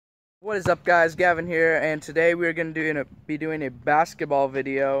What is up, guys? Gavin here, and today we're going to be doing a basketball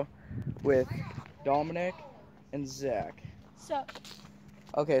video with Dominic and Zach.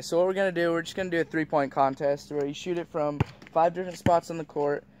 Okay, so what we're going to do, we're just going to do a three-point contest where you shoot it from 5 different spots on the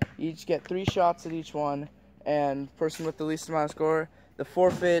court. You each get 3 shots at each one, and person with the least amount of score, the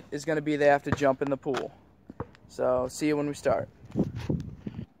forfeit is going to be they have to jump in the pool. So, see you when we start.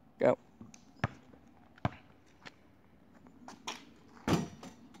 Go.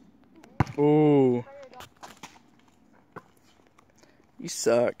 Ooh. You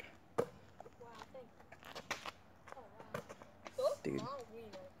suck. Dude,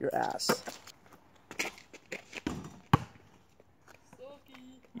 your ass.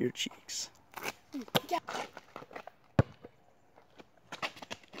 Your cheeks.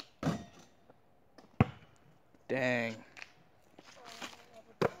 Dang.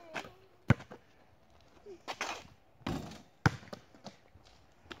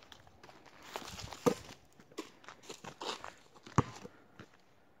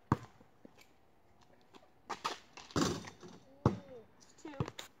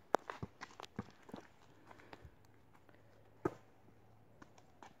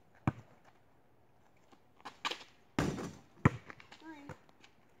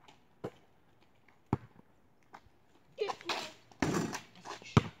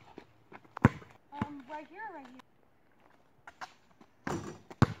 Right here.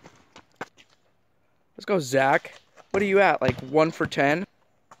 Let's go, Zach. What are you at? Like 1 for 10?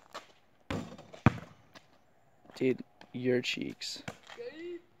 Dude, your cheeks.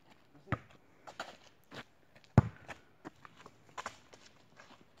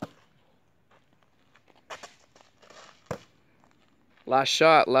 Last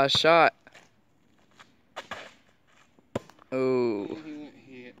shot, last shot. Oh.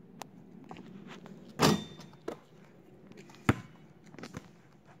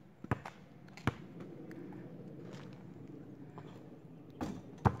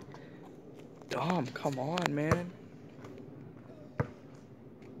 Dom, come on, man.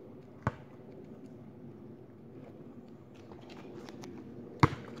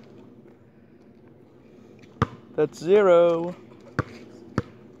 That's 0.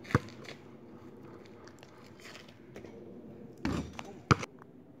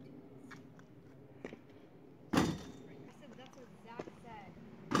 That's what Zach said.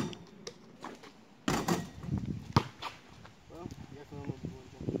 Well, I guess I'm gonna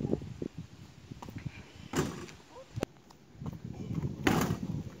jump in the pool.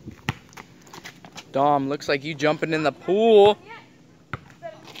 Dom, looks like you jumping in the pool.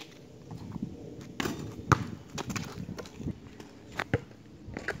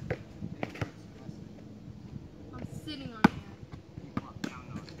 I'm sitting on it.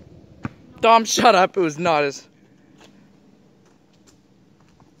 Dom, shut up. It was not as...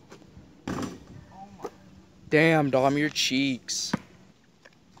 Damn, Dom, your cheeks.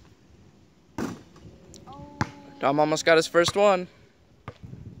 Dom almost got his first one.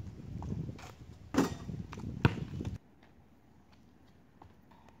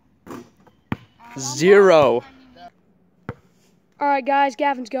 Zero. All right, guys.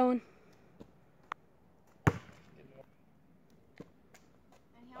 Gavin's going.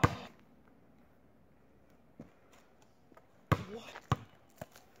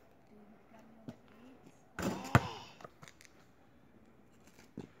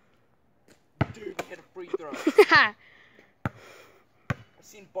 Dude, hit a free throw. I've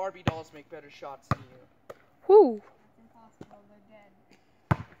seen Barbie dolls make better shots than you. Whoo.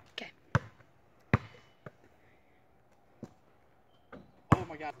 Okay. Oh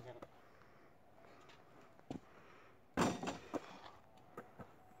my god.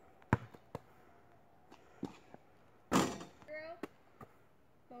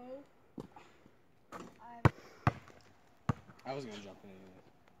 I was gonna jump in anyway.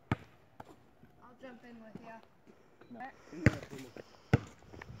 I'll jump in with you. No.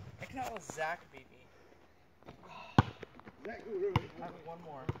 I cannot let Zach beat me. Zach, really? I have 1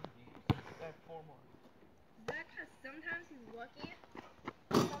 more. I have 4 more. Zach has sometimes he's lucky.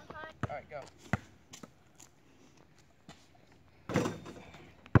 Sometimes. Alright, go.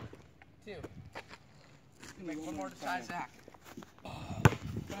 2. Make 1 more to tie Zach.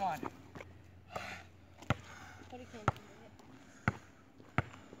 Come on.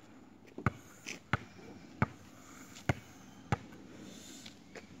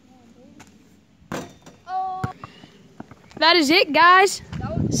 That is it, guys.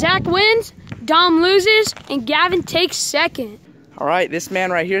 Zach wins, Dom loses, and Gavin takes second. Alright, this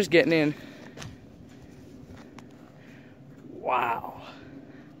man right here is getting in. Wow.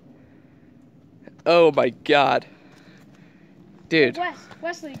 Oh my god. Dude.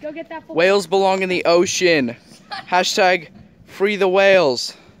 Wesley, go get that football. Whales belong in the ocean. Hashtag free the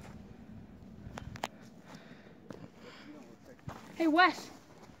whales. Hey, Wes.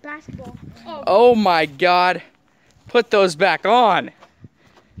 Basketball. Oh my God. Put those back on.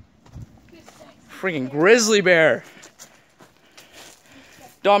 Freaking grizzly bear.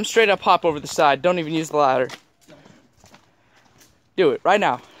 Dom, straight up hop over the side. Don't even use the ladder. Do it right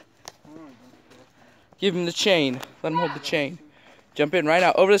now. Give him the chain. Let him hold the chain. Jump in right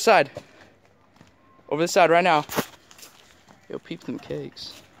now. Over the side. Over the side right now. Yo, peep them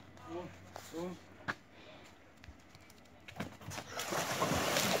cakes.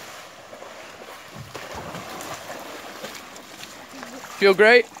 Feel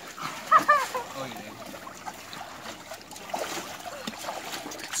great?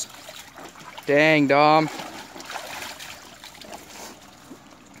 Dang, Dom.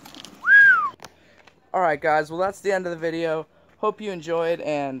 Alright guys, well that's the end of the video. Hope you enjoyed,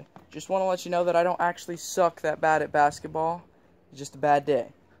 and just want to let you know that I don't actually suck that bad at basketball. It's just a bad day.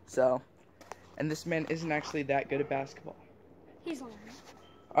 So, and this man isn't actually that good at basketball. He's lying.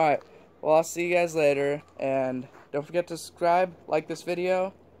 Alright, well I'll see you guys later, and don't forget to subscribe, like this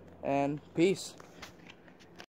video, and peace.